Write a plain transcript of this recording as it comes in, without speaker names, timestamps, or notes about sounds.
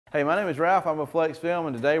Hey, my name is Ralph. I'm with Flexfilm,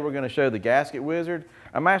 and today we're going to show the Gasket Wizard.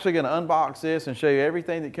 I'm actually going to unbox this and show you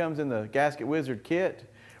everything that comes in the Gasket Wizard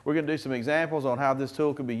kit. We're going to do some examples on how this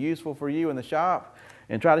tool can be useful for you in the shop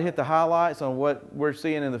and try to hit the highlights on what we're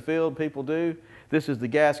seeing in the field people do. This is the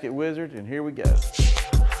Gasket Wizard, and here we go.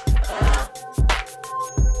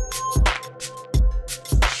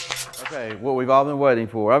 Okay, what we've all been waiting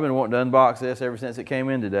for. I've been wanting to unbox this ever since it came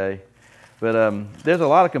in today. But there's a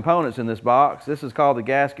lot of components in this box. This is called the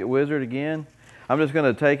Gasket Wizard again. I'm just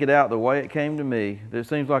going to take it out the way it came to me. It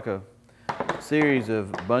seems like a series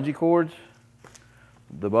of bungee cords,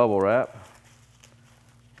 the bubble wrap.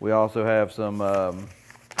 We also have some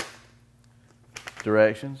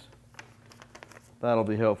directions. That'll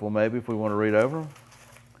be helpful maybe if we want to read over them.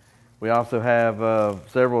 We also have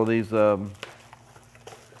several of these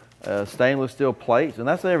stainless steel plates, and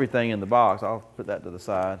that's everything in the box. I'll put that to the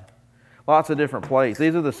side. Lots of different plates.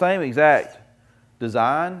 These are the same exact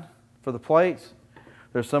design for the plates.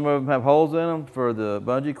 There's some of them have holes in them for the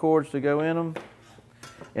bungee cords to go in them,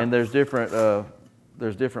 and there's different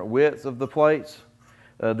widths of the plates.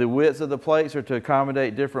 The widths of the plates are to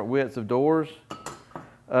accommodate different widths of doors.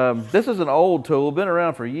 This is an old tool, been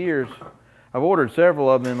around for years. I've ordered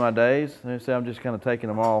several of them in my days. You see, I'm just kind of taking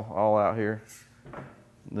them all out here.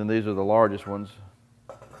 And then these are the largest ones.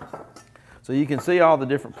 So you can see all the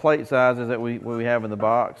different plate sizes that we have in the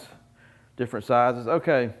box, different sizes.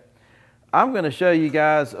 Okay, I'm going to show you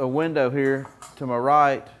guys a window here to my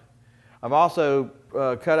right. I've also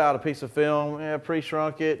cut out a piece of film,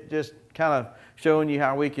 pre-shrunk it, just kind of showing you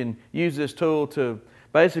how we can use this tool to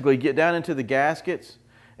basically get down into the gaskets,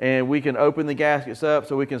 and we can open the gaskets up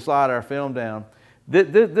so we can slide our film down.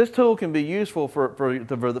 This tool can be useful for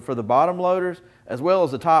the bottom loaders as well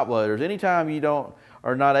as the top loaders. Anytime you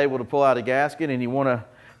are not able to pull out a gasket and you want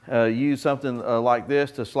to use something like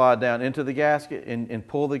this to slide down into the gasket and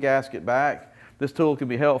pull the gasket back, this tool can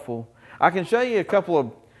be helpful. I can show you a couple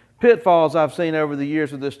of pitfalls I've seen over the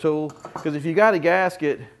years with this tool, because if you got a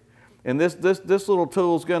gasket and this little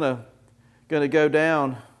tool is gonna go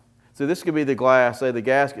down, so this could be the glass, say the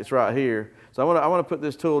gasket's right here. So I want to put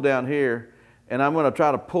this tool down here, and I'm going to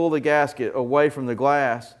try to pull the gasket away from the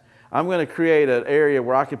glass. I'm going to create an area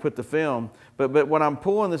where I can put the film, but when I'm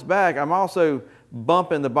pulling this back, I'm also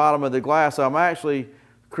bumping the bottom of the glass, so I'm actually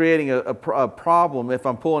creating a problem. If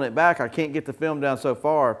I'm pulling it back, I can't get the film down so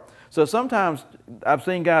far. So sometimes I've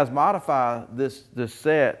seen guys modify this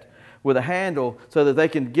set with a handle so that they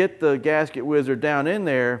can get the Gasket Wizard down in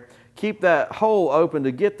there, keep that hole open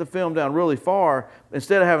to get the film down really far,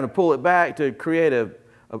 instead of having to pull it back to create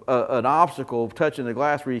an obstacle touching the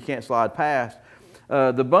glass where you can't slide past.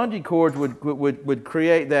 The bungee cords would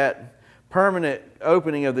create that permanent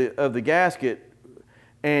opening of the gasket,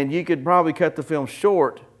 and you could probably cut the film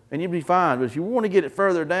short and you'd be fine. But if you want to get it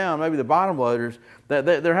further down, maybe the bottom loaders,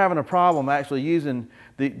 they're having a problem actually using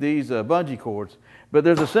these bungee cords. But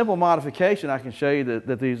there's a simple modification I can show you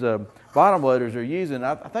that these bottom loaders are using.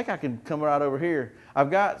 I think I can come right over here. I've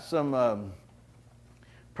got some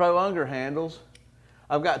Pro Unger handles.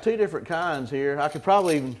 I've got two different kinds here. I could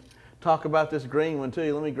probably even talk about this green one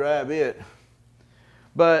too. Let me grab it.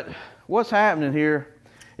 But what's happening here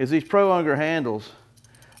is these Pro Unger handles.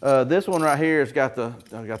 This one right here has got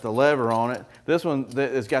the lever on it. This one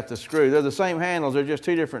has got the screw. They're the same handles. They're just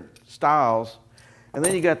two different styles. And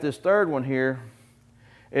then you got this third one here.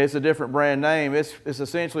 It's a different brand name. It's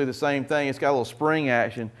essentially the same thing. It's got a little spring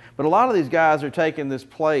action. But a lot of these guys are taking this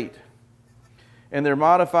plate and they're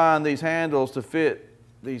modifying these handles to fit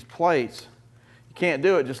these plates. You can't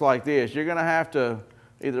do it just like this. You're going to have to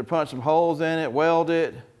either punch some holes in it, weld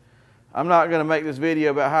it. I'm not going to make this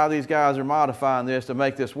video about how these guys are modifying this to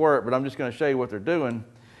make this work, but I'm just going to show you what they're doing.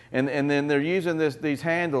 And then they're using these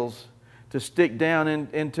handles to stick down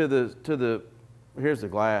into the here's the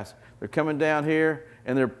glass. They're coming down here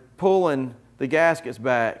and they're pulling the gaskets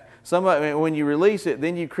back. When you release it,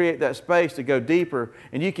 then you create that space to go deeper,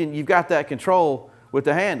 and you've got that control with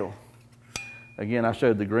the handle. Again, I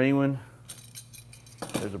showed the green one.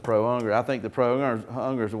 There's a Pro Unger. I think the Pro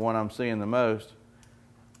Unger is the one I'm seeing the most.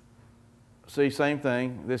 See, same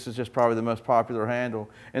thing. This is just probably the most popular handle.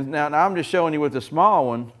 And now I'm just showing you with the small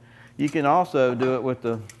one. You can also do it with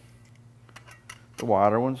the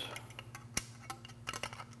wider ones.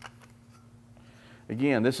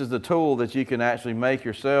 Again, this is the tool that you can actually make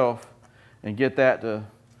yourself and get that to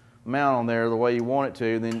mount on there the way you want it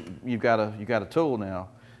to. Then you've got a tool now,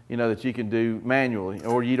 you know, that you can do manually,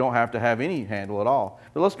 or you don't have to have any handle at all.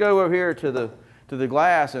 But let's go over here to the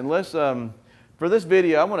glass, and let's for this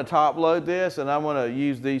video I'm going to top load this, and I'm going to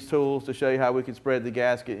use these tools to show you how we can spread the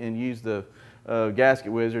gasket and use the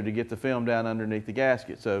gasket wizard to get the film down underneath the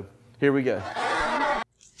gasket. So here we go.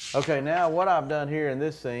 Okay, now what I've done here in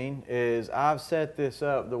this scene is I've set this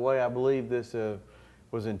up the way I believe this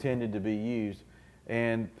was intended to be used.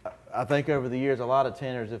 And I think over the years, a lot of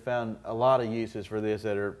tanners have found a lot of uses for this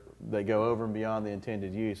that go over and beyond the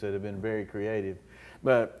intended use, that have been very creative.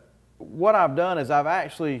 But what I've done is I've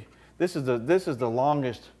actually, this is the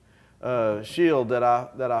longest shield that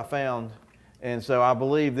I found, and so I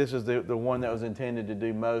believe this is the one that was intended to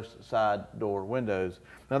do most side door windows.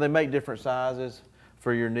 Now they make different sizes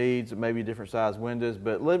for your needs, maybe different size windows,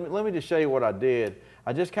 but let me just show you what I did.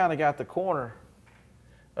 I just kind of got the corner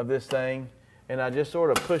of this thing and I just sort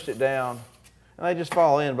of pushed it down and they just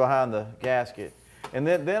fall in behind the gasket. And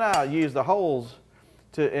then I use the holes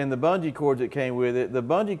and the bungee cords that came with it. The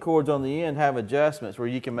bungee cords on the end have adjustments where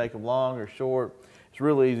you can make them long or short. It's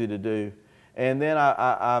really easy to do. And then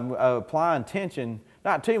I'm applying tension,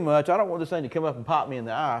 not too much. I don't want this thing to come up and pop me in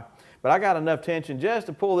the eye, but I got enough tension just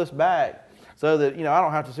to pull this back so that, you know, I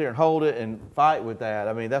don't have to sit here and hold it and fight with that.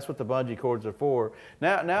 I mean, that's what the bungee cords are for.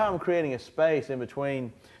 Now I'm creating a space in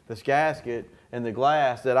between this gasket and the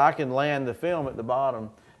glass that I can land the film at the bottom,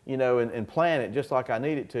 you know, and plant it just like I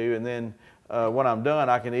need it to. And then when I'm done,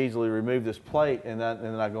 I can easily remove this plate and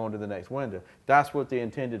then I go into the next window. That's what the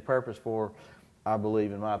intended purpose for, I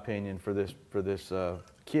believe, in my opinion, for this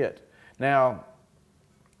kit. Now,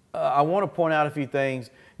 I want to point out a few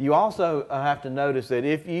things. You also have to notice that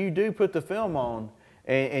if you do put the film on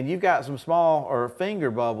and you've got some small or finger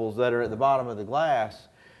bubbles that are at the bottom of the glass,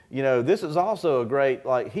 you know, this is also a great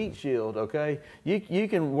like heat shield, okay? You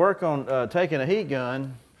can work on taking a heat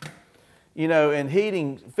gun, you know, and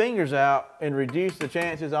heating fingers out and reduce the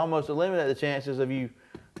chances, almost eliminate the chances of you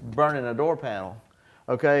burning a door panel.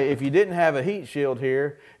 Okay, if you didn't have a heat shield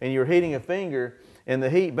here and you're heating a finger and the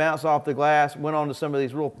heat bounced off the glass, went onto some of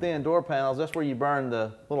these real thin door panels, that's where you burn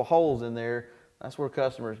the little holes in there. That's where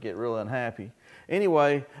customers get really unhappy.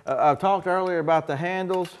 Anyway, I talked earlier about the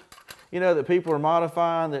handles, you know, that people are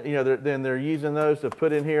modifying, that, you know, then they're using those to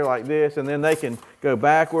put in here like this, and then they can go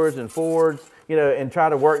backwards and forwards, you know, and try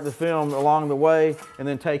to work the film along the way and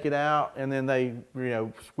then take it out, and then they, you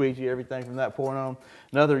know, squeegee everything from that point on.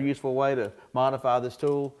 Another useful way to modify this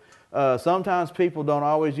tool. Sometimes people don't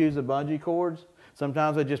always use the bungee cords.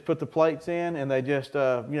 Sometimes they just put the plates in and they just,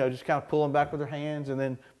 you know, just kind of pull them back with their hands and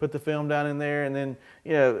then put the film down in there. And then,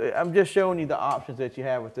 you know, I'm just showing you the options that you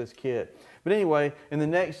have with this kit. But anyway, in the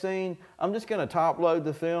next scene, I'm just going to top load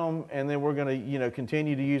the film and then we're going to, you know,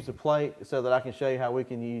 continue to use the plate so that I can show you how we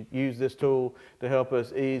can use this tool to help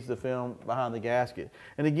us ease the film behind the gasket.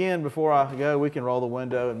 And again, before I go, we can roll the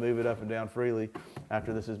window and move it up and down freely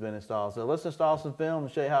after this has been installed. So let's install some film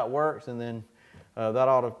and show you how it works, and then that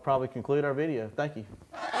ought to probably conclude our video. Thank you.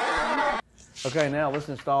 Okay, now let's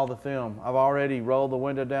install the film. I've already rolled the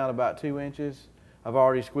window down about 2 inches. I've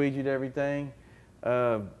already squeegeed everything.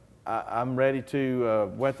 I'm ready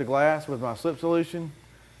to wet the glass with my slip solution,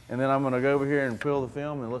 and then I'm going to go over here and peel the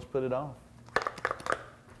film and let's put it on.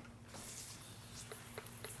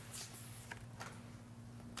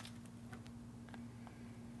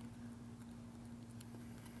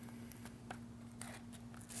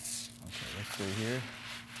 Okay, let's see here.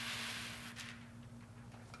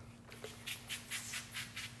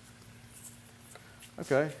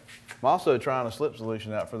 Okay, I'm also trying a slip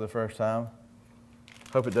solution out for the first time.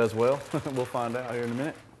 Hope it does well. We'll find out here in a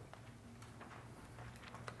minute.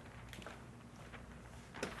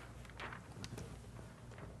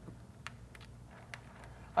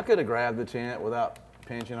 I could have grabbed the tent without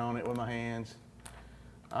pinching on it with my hands.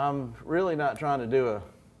 I'm really not trying to do a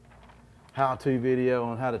how-to video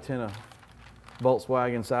on how to tent a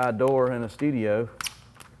Volkswagen side door in a studio,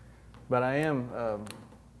 but I am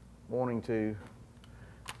wanting to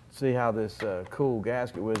see how this cool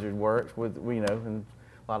gasket wizard works with, you know, and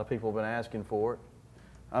a lot of people have been asking for it.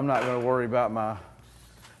 I'm not going to worry about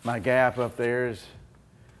my gap up there as,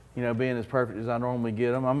 you know, being as perfect as I normally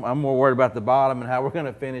get them. I'm more worried about the bottom and how we're going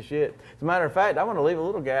to finish it. As a matter of fact, I'm going to leave a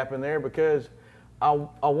little gap in there because I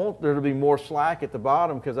want there to be more slack at the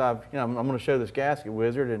bottom, because I'm going to show this gasket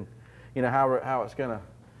wizard and, you know, how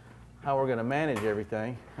we're going to manage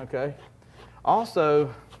everything. Okay.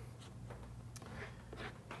 Also,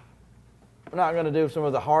 I'm not going to do some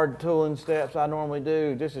of the hard tooling steps I normally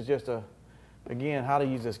do. This is just again, how to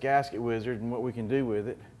use this gasket wizard and what we can do with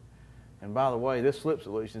it. And by the way, this slip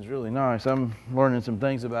solution is really nice. I'm learning some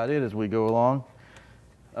things about it as we go along.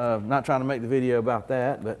 Not trying to make the video about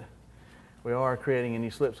that, but we are creating a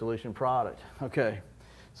new slip solution product. Okay,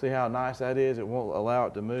 see how nice that is? It won't allow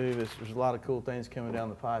it to move. There's a lot of cool things coming down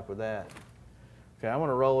the pipe with that. Okay, I'm going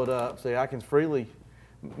to roll it up. See, I can freely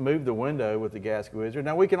move the window with the Gasket Wizard.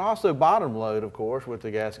 Now we can also bottom load, of course, with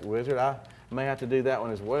the Gasket Wizard. I may have to do that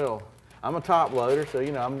one as well. I'm a top loader, so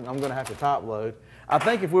you know I'm going to have to top load. I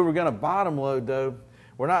think if we were going to bottom load though,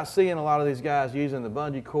 we're not seeing a lot of these guys using the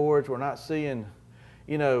bungee cords. We're not seeing,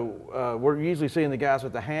 you know, we're usually seeing the guys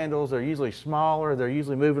with the handles. They're usually smaller. They're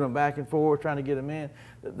usually moving them back and forth, trying to get them in.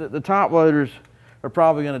 The top loaders are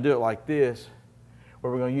probably going to do it like this,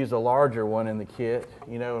 where we're going to use a larger one in the kit,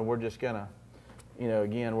 you know, and we're just going to, you know,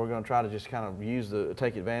 again, we're going to try to just kind of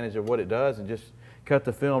take advantage of what it does and just cut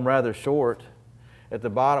the film rather short at the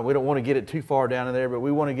bottom. We don't want to get it too far down in there, but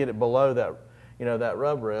we want to get it below that, you know, that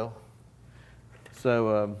rub rail.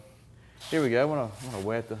 So here we go. I'm gonna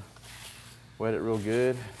wet it real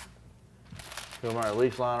good. Peel my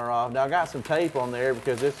release liner off. Now I got some tape on there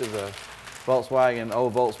because this is a old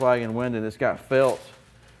Volkswagen window that's got felt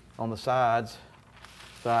on the sides.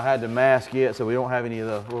 So I had to mask it so we don't have any of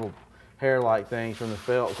the little hair-like things from the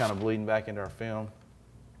felt kind of bleeding back into our film.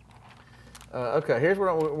 Okay, here's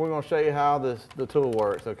what we're going to show you how the tool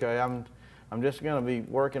works. Okay, I'm just going to be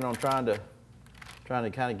working on trying to kind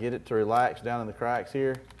of get it to relax down in the cracks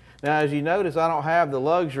here. Now, as you notice, I don't have the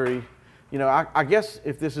luxury. You know, I guess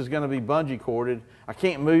if this is going to be bungee corded, I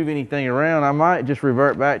can't move anything around. I might just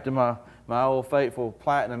revert back to my old faithful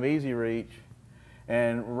Platinum Easy Reach,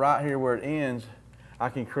 and right here where it ends, I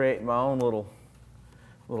can create my own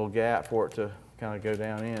little gap for it to kind of go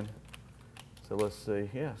down in. So let's see.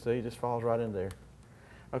 Yeah, see, it just falls right in there.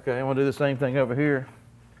 Okay, I'm gonna do the same thing over here.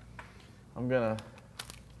 I'm gonna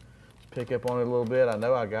pick up on it a little bit. I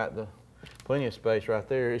know I got plenty of space right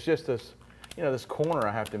there. It's just this, you know, this corner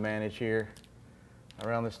I have to manage here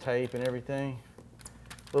around this tape and everything.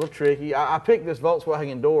 A little tricky. I picked this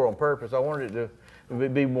Volkswagen door on purpose. I wanted it to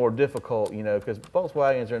be more difficult, you know, because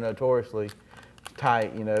Volkswagens are notoriously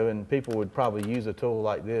tight, you know, and people would probably use a tool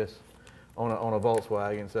like this on a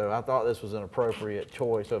Volkswagen. So I thought this was an appropriate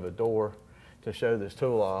choice of a door to show this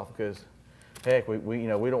tool off, because heck, we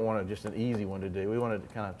don't want just an easy one to do. We wanted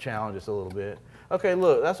to kind of challenge us a little bit. Okay,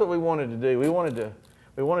 look, that's what we wanted to do. We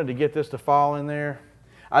wanted to get this to fall in there.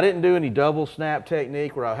 I didn't do any double snap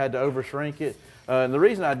technique where I had to over shrink it. And the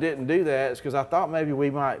reason I didn't do that is because I thought maybe we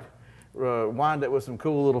might wind up with some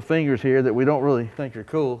cool little fingers here that we don't really think are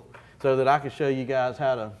cool, so that I could show you guys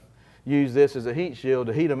how to use this as a heat shield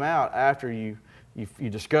to heat them out after you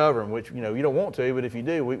discover them, which, you know, you don't want to, but if you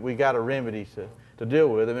do, we got a remedy to deal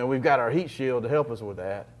with them, and we've got our heat shield to help us with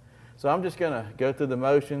that. So I'm just going to go through the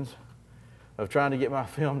motions of trying to get my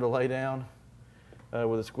film to lay down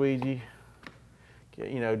with a squeegee,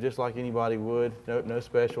 you know, just like anybody would. No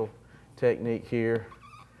special technique here.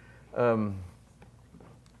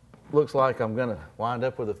 Looks like I'm going to wind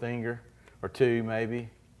up with a finger or two maybe.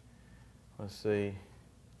 Let's see.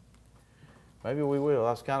 Maybe we will.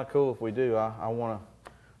 That's kind of cool if we do. I want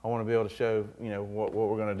to be able to show, you know, what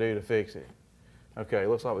we're going to do to fix it. Okay,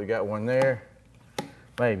 looks like we got one there.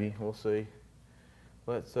 Maybe, we'll see.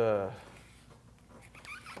 Let's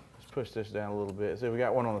push this down a little bit. See, we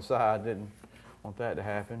got one on the side. Didn't want that to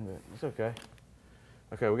happen, but it's okay.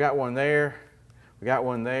 Okay, we got one there. We got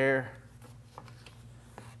one there.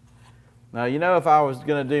 Now, you know, if I was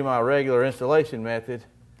going to do my regular installation method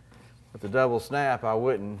with the double snap, I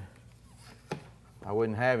wouldn't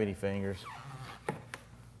have any fingers.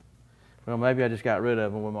 Well, maybe I just got rid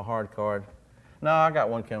of them with my hard card. No, I got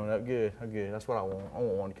one coming up. Good, good. That's what I want. I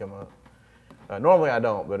want one to come up. Normally I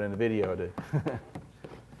don't, but in the video I do.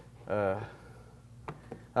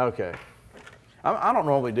 Okay. I don't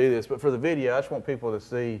normally do this, but for the video, I just want people to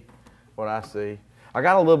see what I see. I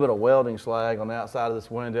got a little bit of welding slag on the outside of this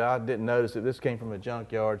window. I didn't notice it. This came from a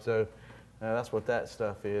junkyard, so that's what that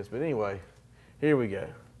stuff is. But anyway, here we go.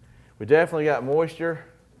 We definitely got moisture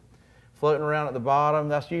floating around at the bottom.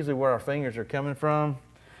 That's usually where our fingers are coming from.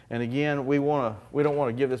 And again, we don't want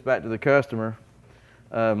to give this back to the customer.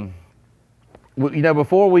 You know,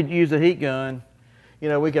 before we use the heat gun, you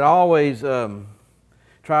know, we could always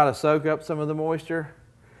try to soak up some of the moisture,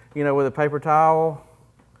 you know, with a paper towel.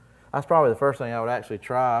 That's probably the first thing I would actually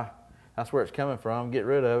try. That's where it's coming from. Get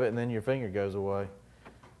rid of it, and then your finger goes away.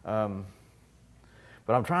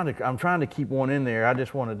 But I'm trying to keep one in there. I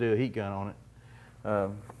just want to do a heat gun on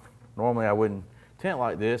it. Normally I wouldn't tint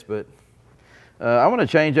like this, but I want to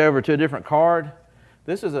change over to a different card.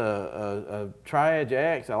 This is a Tri-Edge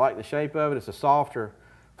X. I like the shape of it. It's a softer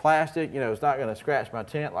plastic. You know, it's not going to scratch my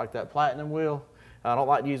tint like that Platinum will. I don't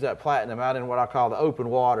like to use that Platinum out in what I call the open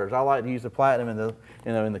waters. I like to use the Platinum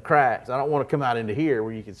in the cracks. I don't want to come out into here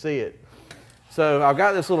where you can see it. So I've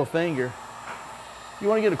got this little finger. You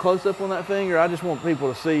want to get a close-up on that finger? I just want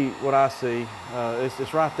people to see what I see.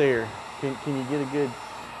 It's right there. Can you get a good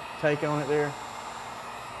take on it there?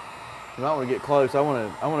 You might want to get close. I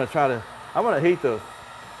want to heat the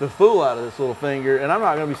fool out of this little finger, and I'm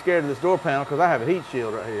not going to be scared of this door panel because I have a heat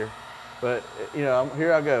shield right here. But you know,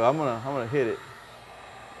 here I go. I'm gonna hit it.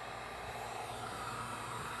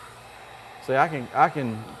 See, I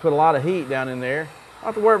can put a lot of heat down in there. I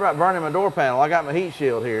don't have to worry about burning my door panel. I got my heat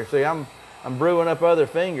shield here. See, I'm brewing up other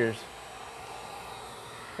fingers.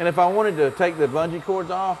 And if I wanted to take the bungee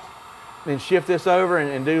cords off and shift this over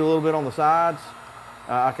and do a little bit on the sides,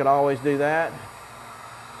 I could always do that.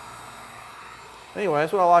 Anyway,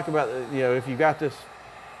 that's what I like about if you got this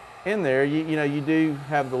in there, you do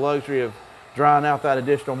have the luxury of drying out that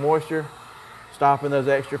additional moisture, stopping those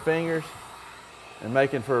extra fingers, and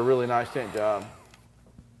making for a really nice tint job.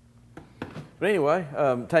 But anyway,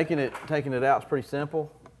 taking it out is pretty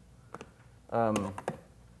simple. You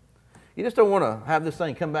just don't want to have this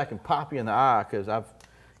thing come back and pop you in the eye, because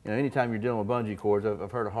anytime you're dealing with bungee cords,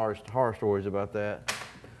 I've heard of horror stories about that.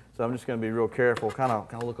 So I'm just going to be real careful, kind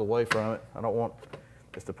of look away from it. I don't want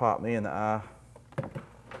this to pop me in the eye.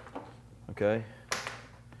 Okay,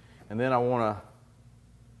 and then I want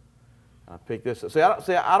to pick this up.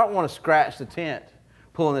 See, I don't want to scratch the tent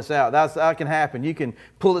pulling this out. That can happen. You can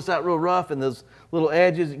pull this out real rough, and those little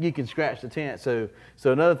edges, you can scratch the tent. So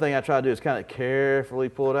another thing I try to do is kind of carefully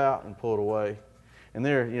pull it out and pull it away. And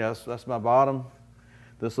there, that's my bottom.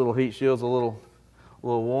 This little heat shield's a little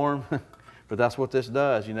warm, but that's what this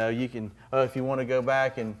does. You can, if you want to go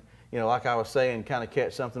back and, like I was saying, kind of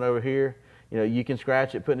catch something over here, you can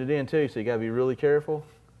scratch it putting it in too. So you got to be really careful,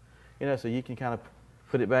 so you can kind of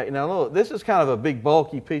put it back. Now look, this is kind of a big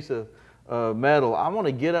bulky piece of metal. I want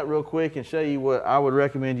to get up real quick and show you what I would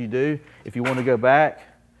recommend you do. If you want to go back,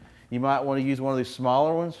 you might want to use one of these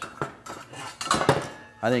smaller ones.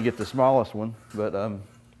 I didn't get the smallest one, but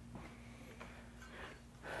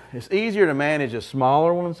it's easier to manage a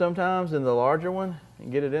smaller one sometimes than the larger one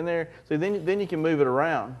and get it in there. So then you can move it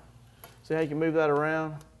around. See how you can move that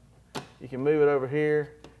around? You can move it over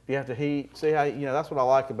here. If you have to heat, see how, that's what I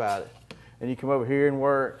like about it. And you come over here and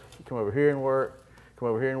work, you come over here and work, come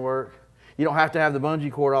over here and work. You don't have to have the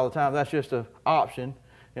bungee cord all the time. That's just an option.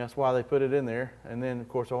 That's why they put it in there. And then, of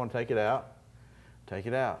course, I want to take it out. Take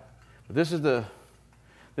it out. But this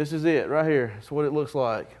is it right here. That's what it looks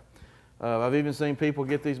like. I've even seen people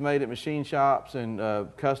get these made at machine shops and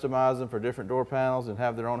customize them for different door panels and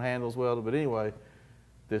have their own handles welded. But anyway,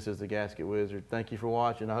 this is the Gasket Wizard. Thank you for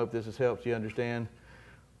watching. I hope this has helped you understand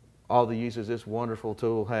all the uses this wonderful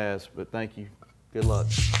tool has. But thank you. Good luck.